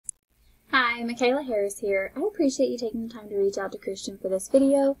Hi, Michaela Harris here. I appreciate you taking the time to reach out to Christian for this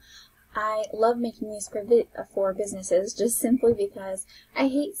video. I love making these for businesses just simply because I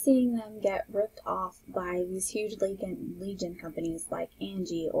hate seeing them get ripped off by these huge lead gen companies like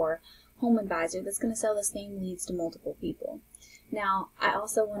Angie or Home Advisor that's going to sell the same leads to multiple people. Now, I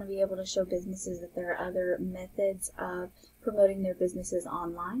also want to be able to show businesses that there are other methods of promoting their businesses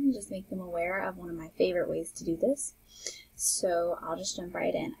online and just make them aware of one of my favorite ways to do this. So I'll just jump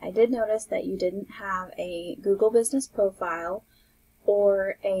right in. I did notice that you didn't have a Google business profile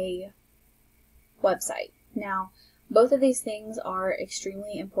or a website. Now, both of these things are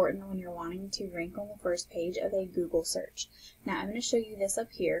extremely important when you're wanting to rank on the first page of a Google search. Now, I'm going to show you this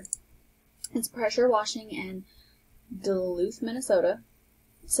up here. It's pressure washing in Duluth, Minnesota.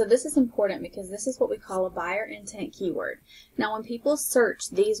 So this is important because this is what we call a buyer intent keyword. Now, when people search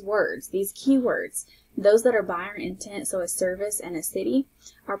these words, these keywords, those that are buyer intent, so a service and a city,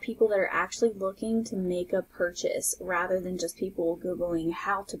 are people that are actually looking to make a purchase rather than just people Googling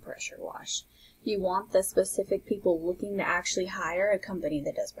how to pressure wash. You want the specific people looking to actually hire a company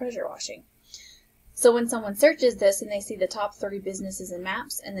that does pressure washing. So when someone searches this and they see the top 3 businesses and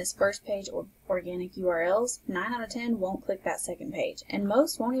maps and this first page or organic URLs, 9 out of 10 won't click that second page, and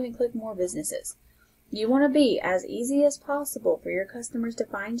most won't even click more businesses. You want to be as easy as possible for your customers to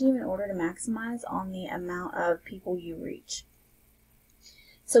find you in order to maximize on the amount of people you reach.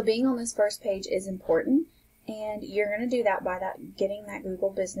 So being on this first page is important, and you're going to do that by getting that Google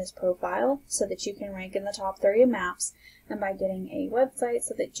business profile so that you can rank in the top 30 of maps, and by getting a website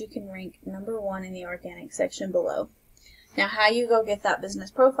so that you can rank #1 in the organic section below. Now, how you go get that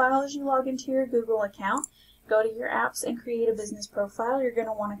business profile is you log into your Google account, go to your apps and create a business profile. You're going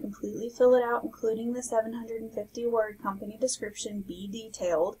to want to completely fill it out, including the 750-word company description, be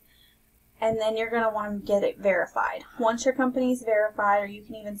detailed, and then you're going to want to get it verified. Once your company is verified, or you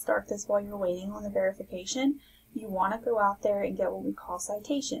can even start this while you're waiting on the verification, you want to go out there and get what we call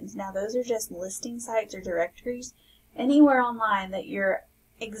citations. Now, those are just listing sites or directories anywhere online that your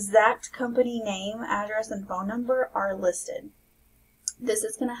exact company name, address, and phone number are listed. This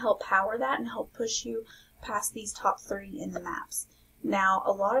is going to help power that and help push you past these top 3 in the maps. Now,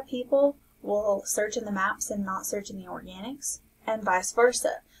 a lot of people will search in the maps and not search in the organics, and vice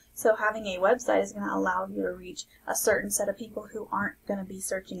versa. So having a website is going to allow you to reach a certain set of people who aren't going to be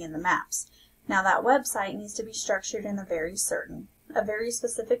searching in the maps. Now, that website needs to be structured in a very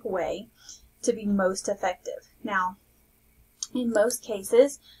specific way to be most effective. Now, in most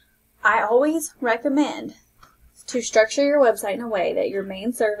cases, I always recommend to structure your website in a way that your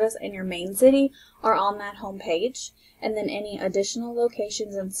main service and your main city are on that home page, and then any additional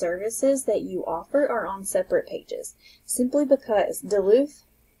locations and services that you offer are on separate pages, simply because Duluth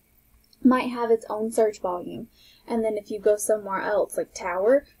might have its own search volume, and then if you go somewhere else like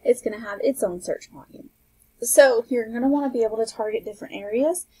Tower, it's going to have its own search volume. So you're going to want to be able to target different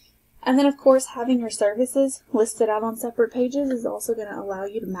areas, and then of course having your services listed out on separate pages is also going to allow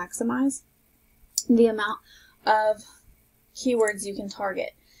you to maximize the amount of keywords you can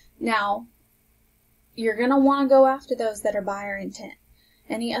target. Now, you're going to want to go after those that are buyer intent.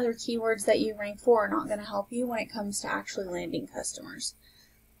 Any other keywords that you rank for are not going to help you when it comes to actually landing customers.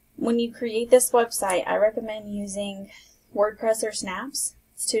 When you create this website, I recommend using WordPress or Snaps.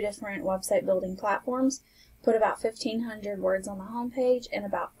 It's 2 different website building platforms. Put about 1,500 words on the home page and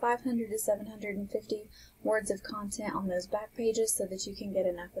about 500 to 750 words of content on those back pages so that you can get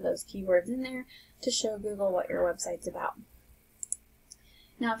enough of those keywords in there to show Google what your website's about.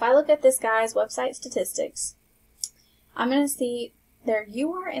 Now, if I look at this guy's website statistics, I'm going to see their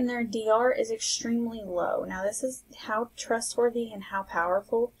UR and their DR is extremely low. Now, this is how trustworthy and how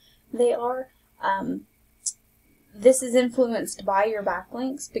powerful they are. This is influenced by your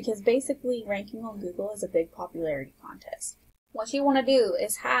backlinks because basically ranking on Google is a big popularity contest. What you want to do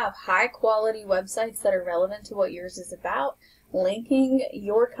is have high quality websites that are relevant to what yours is about, linking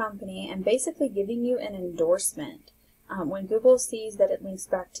your company and basically giving you an endorsement. When Google sees that it links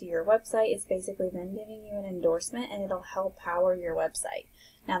back to your website, it's basically then giving you an endorsement, and it'll help power your website.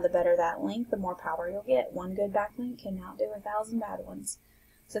 Now, the better that link, the more power you'll get. One good backlink can outdo 1,000 bad ones.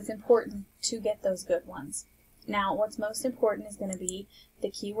 So it's important to get those good ones. Now, what's most important is going to be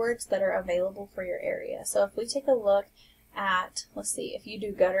the keywords that are available for your area. So if we take a look at, let's see, if you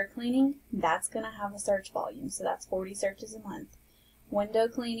do gutter cleaning, that's going to have a search volume. So that's 40 searches a month. Window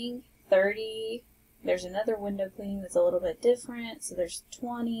cleaning, 30. There's another window cleaning that's a little bit different. So there's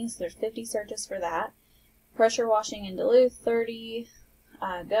 20. So there's 50 searches for that. Pressure washing in Duluth, 30.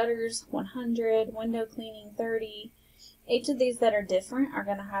 Gutters, 100. Window cleaning, 30. Each of these that are different are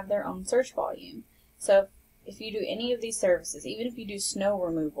going to have their own search volume. So if you do any of these services, even if you do snow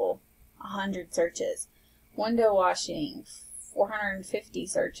removal, 100 searches. Window washing, 450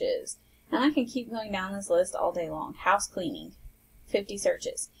 searches. And I can keep going down this list all day long. House cleaning, 50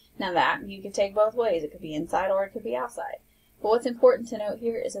 searches. Now that, you could take both ways. It could be inside or it could be outside. But what's important to note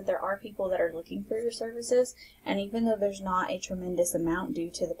here is that there are people that are looking for your services, and even though there's not a tremendous amount due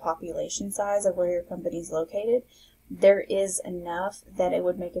to the population size of where your company is located, there is enough that it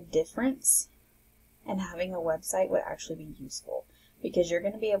would make a difference, and having a website would actually be useful. Because you're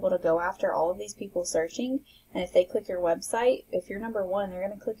going to be able to go after all of these people searching, and if they click your website, if you're number one, they're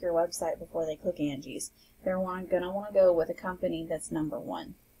going to click your website before they click Angie's. They're going to want to go with a company that's number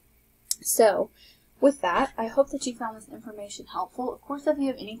one. So, with that, I hope that you found this information helpful. Of course, if you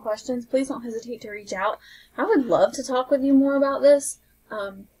have any questions, please don't hesitate to reach out. I would love to talk with you more about this,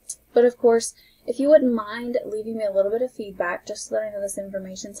 but of course, if you wouldn't mind leaving me a little bit of feedback just so that I know this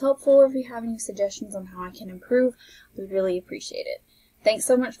information is helpful, or if you have any suggestions on how I can improve, we'd really appreciate it. Thanks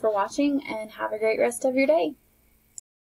so much for watching, and have a great rest of your day.